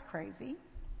 That was crazy.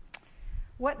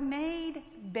 What made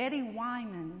Betty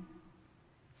Wyman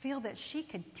feel that she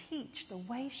could teach the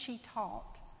way she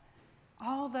taught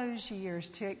all those years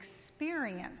to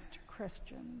experienced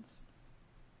Christians?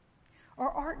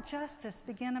 Or Art Justice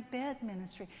began a bed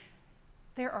ministry.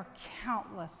 There are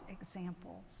countless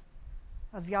examples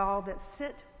of y'all that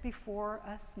sit before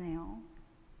us now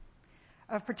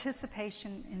of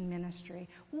participation in ministry.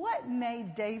 What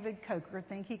made David Coker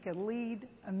think he could lead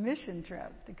a mission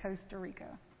trip to Costa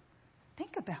Rica?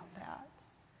 Think about that.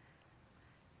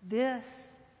 This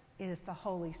is the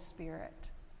Holy Spirit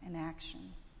in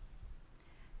action.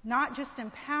 Not just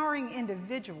empowering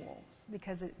individuals,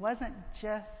 because it wasn't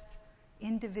just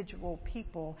individual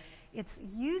people. It's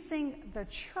using the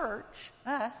church,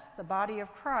 us, the body of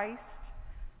Christ,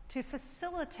 to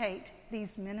facilitate these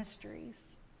ministries.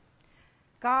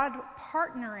 God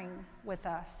partnering with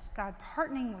us, God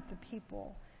partnering with the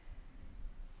people.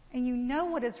 And you know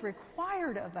what is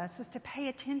required of us is to pay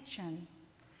attention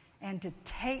and to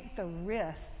take the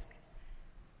risk,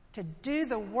 to do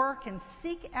the work and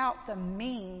seek out the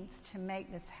means to make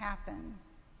this happen.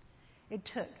 It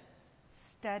took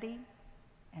study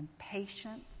and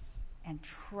patience and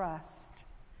trust,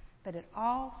 but it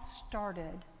all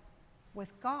started with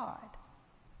God.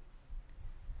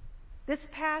 This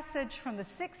passage from the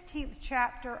 16th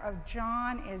chapter of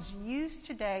John is used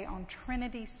today on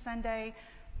Trinity Sunday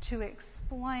to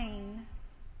explain,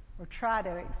 or try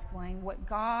to explain, what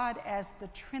God as the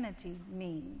Trinity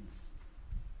means.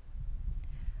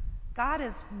 God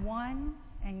is one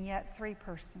and yet three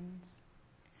persons.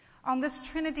 On this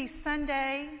Trinity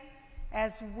Sunday,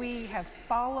 as we have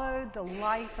followed the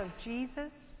life of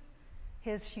Jesus,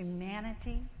 his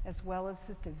humanity as well as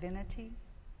his divinity,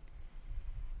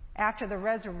 after the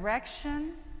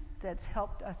resurrection that's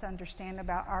helped us understand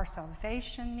about our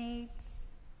salvation needs,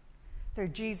 through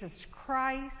Jesus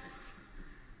Christ,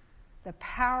 the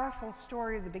powerful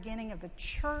story of the beginning of the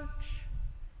church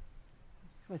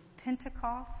with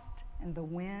Pentecost and the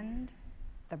wind,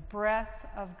 the breath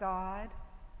of God,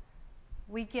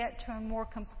 we get to a more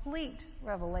complete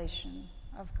revelation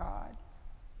of God.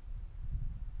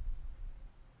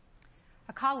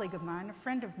 A colleague of mine, a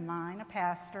friend of mine, a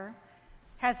pastor,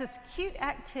 has this cute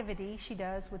activity she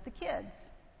does with the kids.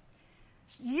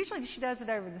 Usually she does it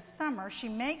over the summer. She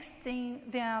makes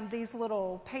them these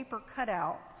little paper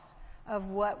cutouts of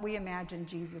what we imagine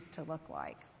Jesus to look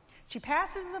like. She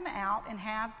passes them out and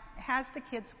has the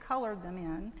kids color them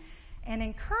in and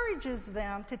encourages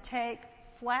them to take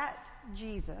flat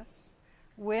Jesus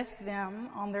with them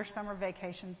on their summer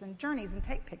vacations and journeys and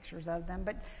take pictures of them,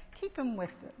 but keep them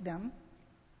with them.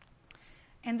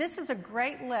 And this is a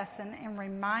great lesson in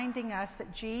reminding us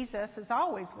that Jesus is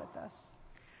always with us.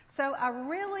 So I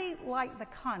really like the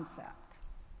concept,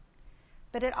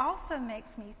 but it also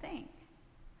makes me think.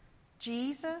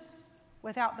 Jesus,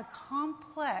 without the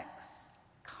complex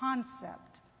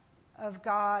concept of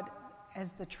God as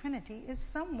the Trinity is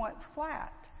somewhat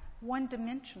flat,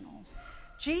 one-dimensional.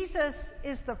 Jesus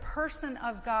is the person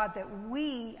of God that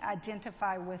we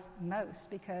identify with most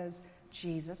because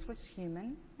Jesus was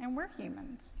human and we're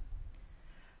humans.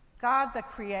 God the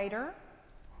Creator,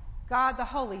 God the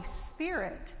Holy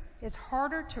Spirit is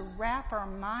harder to wrap our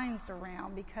minds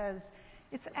around because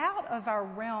it's out of our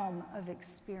realm of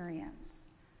experience.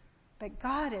 But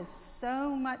God is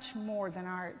so much more than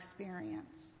our experience.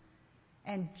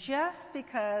 And just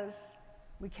because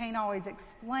we can't always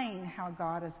explain how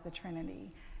God is the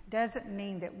Trinity doesn't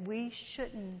mean that we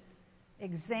shouldn't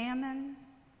examine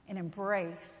and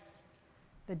embrace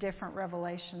the different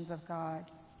revelations of God.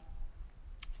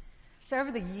 So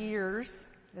over the years,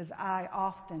 as I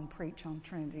often preach on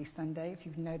Trinity Sunday, if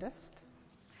you've noticed,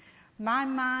 my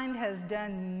mind has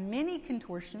done many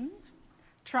contortions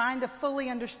trying to fully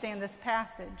understand this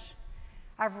passage.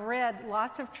 I've read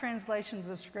lots of translations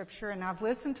of Scripture, and I've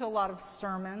listened to a lot of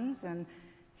sermons and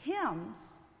hymns.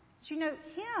 You know,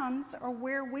 hymns are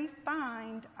where we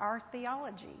find our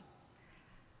theology.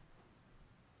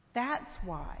 That's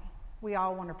why we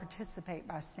all want to participate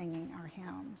by singing our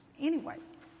hymns. Anyway,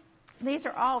 these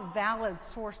are all valid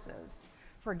sources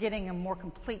for getting a more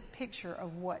complete picture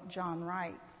of what John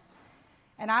writes.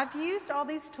 And I've used all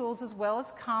these tools as well as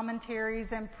commentaries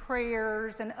and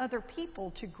prayers and other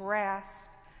people to grasp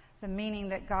the meaning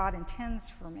that God intends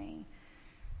for me.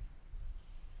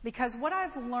 Because what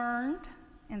I've learned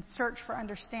in search for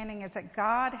understanding is that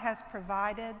God has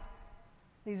provided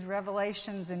these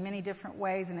revelations in many different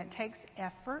ways, and it takes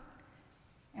effort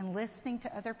and listening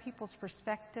to other people's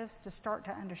perspectives to start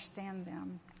to understand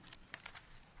them.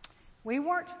 We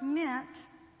weren't meant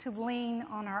to lean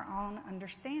on our own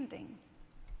understanding.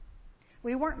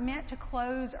 We weren't meant to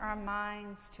close our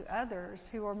minds to others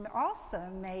who are also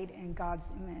made in God's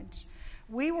image.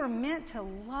 We were meant to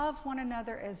love one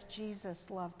another as Jesus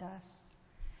loved us.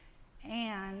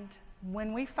 And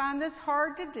when we find this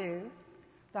hard to do,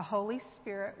 the Holy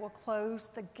Spirit will close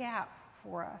the gap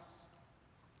for us.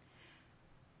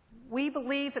 We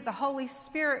believe that the Holy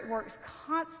Spirit works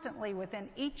constantly within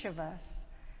each of us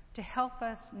to help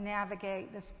us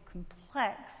navigate this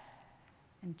complex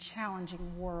and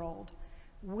challenging world.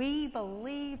 We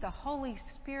believe the Holy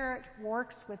Spirit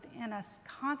works within us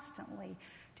constantly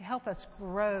to help us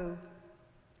grow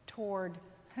toward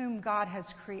whom God has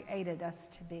created us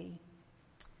to be.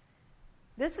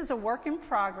 This is a work in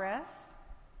progress.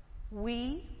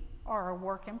 We are a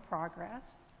work in progress.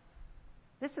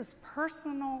 This is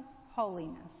personal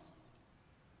holiness.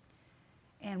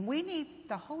 And we need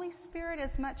the Holy Spirit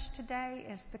as much today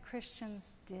as the Christians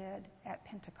did at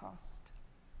Pentecost.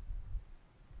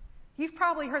 You've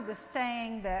probably heard the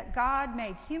saying that God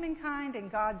made humankind in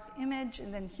God's image,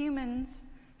 and then humans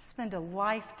spend a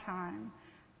lifetime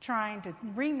trying to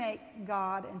remake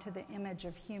God into the image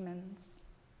of humans.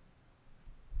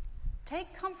 Take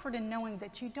comfort in knowing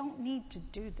that you don't need to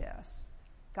do this.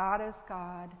 God is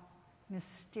God,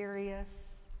 mysterious,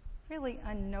 really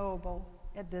unknowable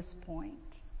at this point,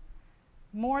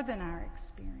 more than our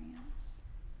experience.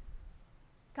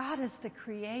 God is the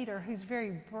Creator whose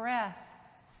very breath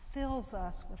fills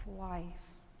us with life.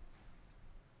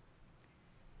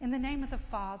 In the name of the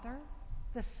Father,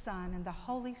 the Son, and the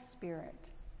Holy Spirit,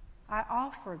 I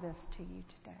offer this to you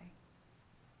today.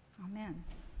 Amen.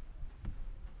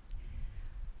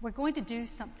 We're going to do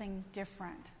something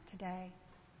different today.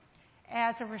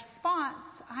 As a response,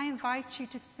 I invite you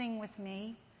to sing with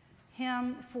me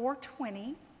hymn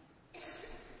 420,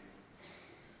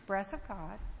 Breath of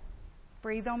God.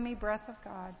 Breathe on me, breath of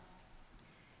God.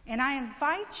 And I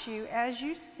invite you, as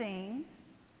you sing,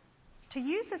 to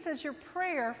use this as your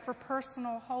prayer for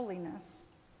personal holiness.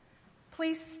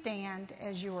 Please stand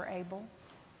as you are able.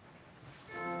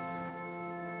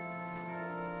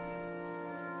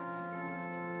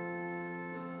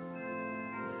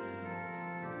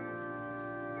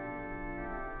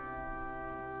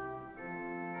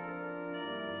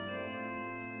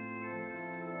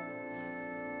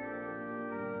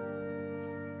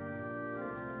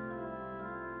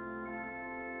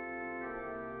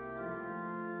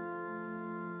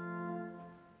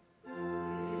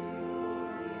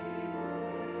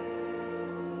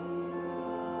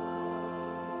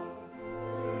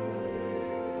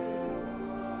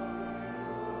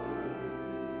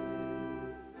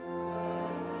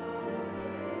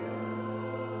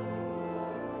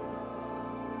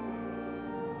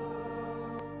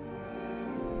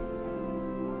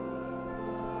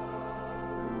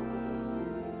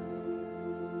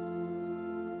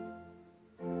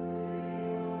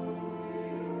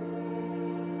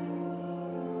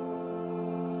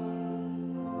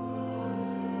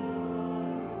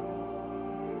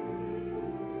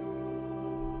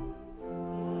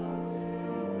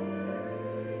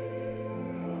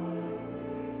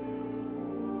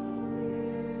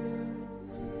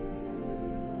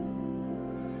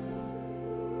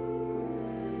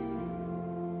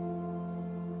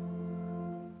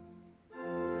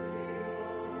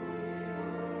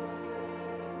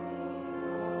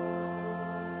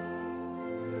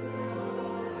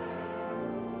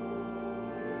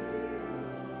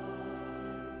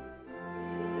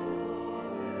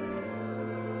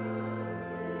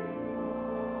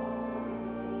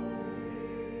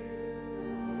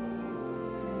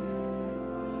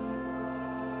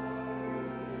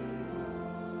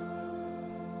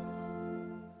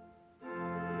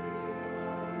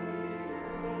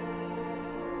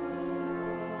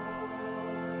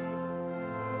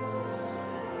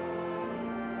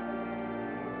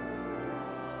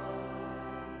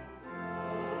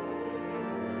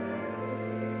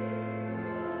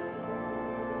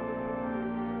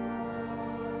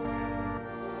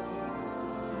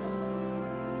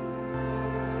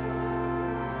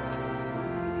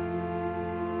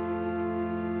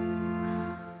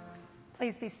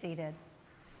 Please be seated.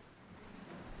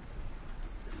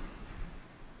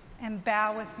 And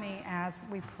bow with me as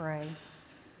we pray.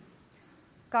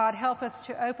 God, help us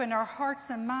to open our hearts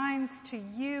and minds to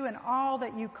you and all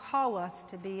that you call us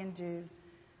to be and do.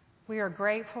 We are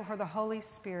grateful for the Holy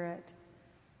Spirit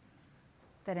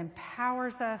that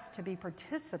empowers us to be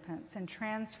participants in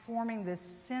transforming this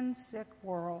sin-sick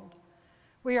world.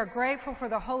 We are grateful for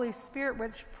the Holy Spirit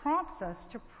which prompts us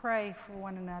to pray for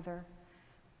one another,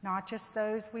 not just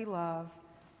those we love,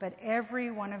 but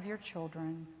every one of your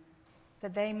children,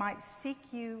 that they might seek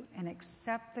you and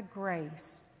accept the grace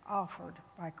offered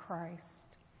by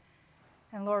Christ.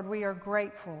 And Lord, we are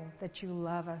grateful that you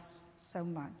love us so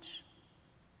much.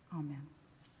 Amen.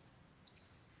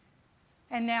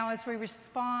 And now as we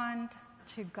respond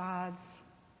to God's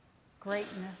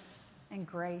greatness and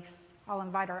grace, I'll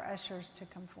invite our ushers to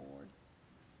come forward.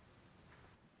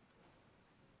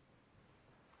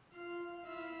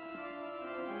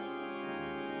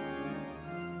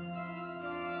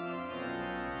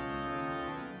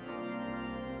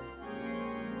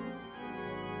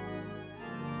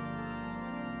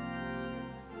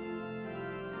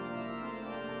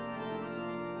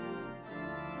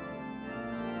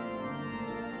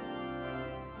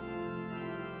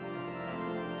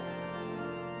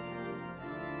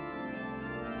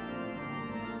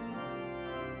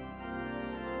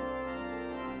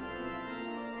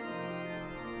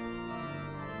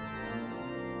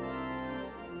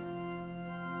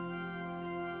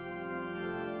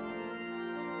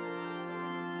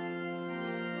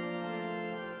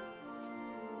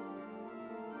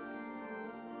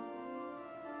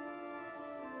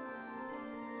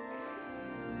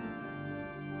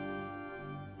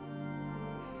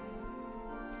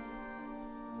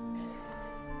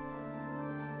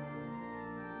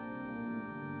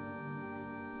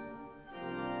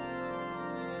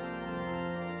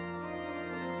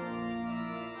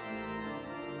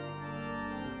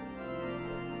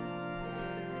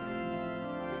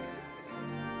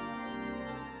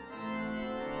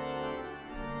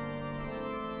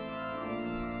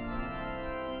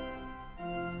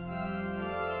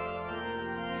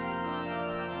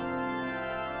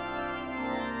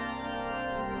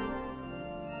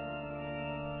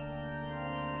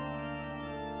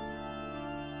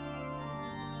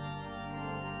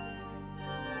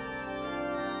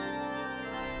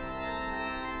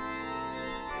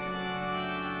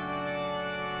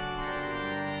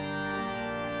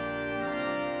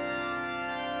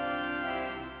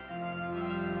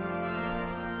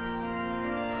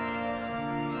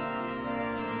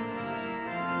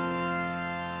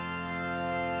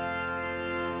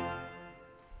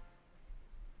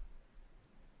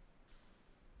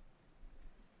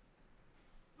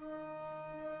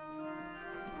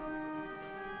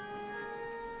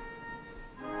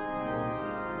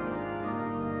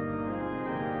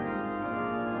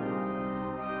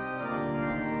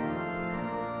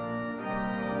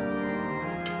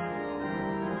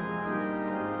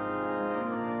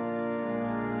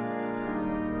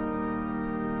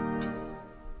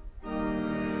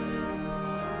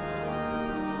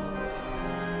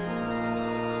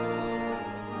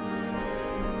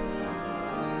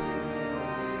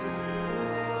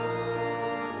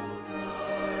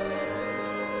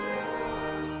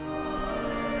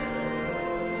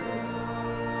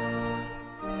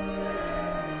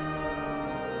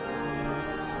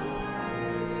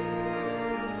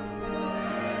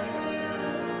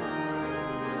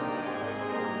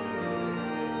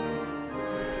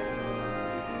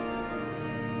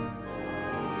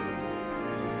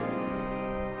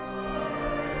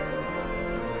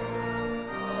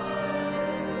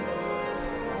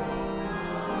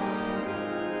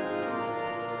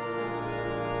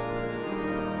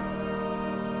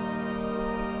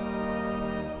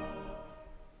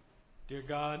 Dear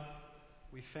God,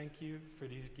 we thank you for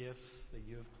these gifts that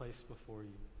you have placed before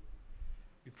you.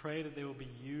 We pray that they will be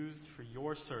used for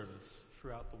your service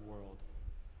throughout the world,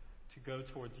 to go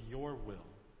towards your will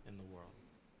in the world.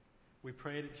 We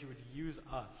pray that you would use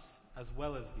us as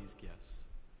well as these gifts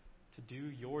to do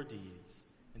your deeds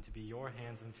and to be your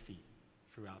hands and feet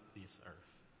throughout this earth.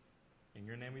 In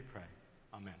your name we pray.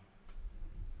 Amen.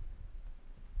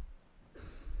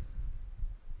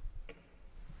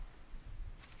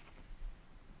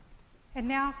 And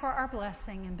now for our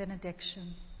blessing and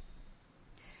benediction.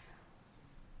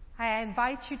 I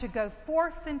invite you to go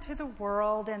forth into the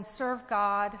world and serve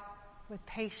God with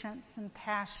patience and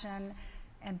passion,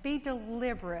 and be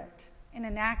deliberate in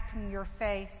enacting your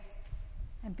faith,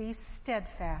 and be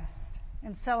steadfast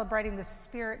in celebrating the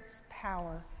Spirit's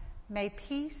power. May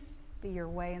peace be your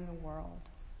way in the world.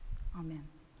 Amen.